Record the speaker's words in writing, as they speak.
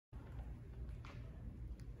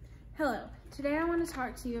Hello, today I want to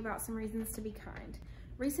talk to you about some reasons to be kind.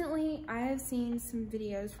 Recently, I have seen some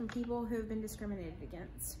videos from people who have been discriminated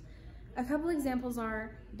against. A couple examples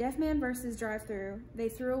are Deaf Man versus Drive-Thru, they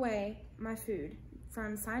threw away my food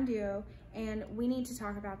from Sign Duo, and We Need to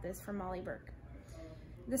Talk About This from Molly Burke.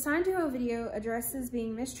 The Sign Duo video addresses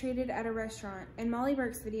being mistreated at a restaurant, and Molly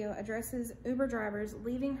Burke's video addresses Uber drivers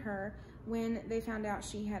leaving her when they found out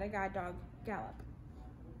she had a guide dog, Gallop.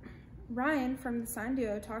 Ryan from the Sign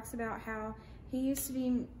Duo talks about how he's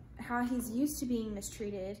used to being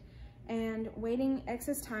mistreated and waiting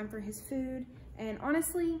excess time for his food, and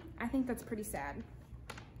honestly, I think that's pretty sad.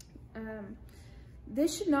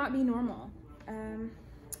 This should not be normal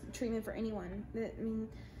treatment for anyone. I mean,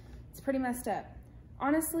 it's pretty messed up.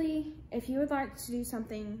 Honestly, if you would like to do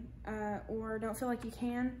something or don't feel like you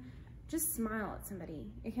can, just smile at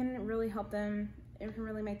somebody. It can really help them. It can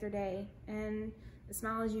really make their day, and the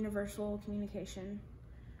smile is universal communication.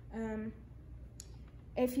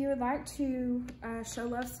 If you would like to show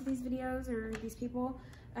love to these videos or these people,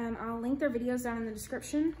 I'll link their videos down in the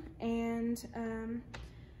description, and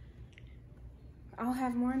I'll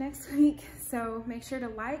have more next week. So make sure to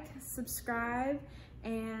like, subscribe,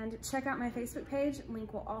 and check out my Facebook page.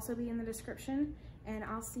 Link will also be in the description, and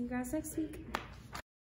I'll see you guys next week.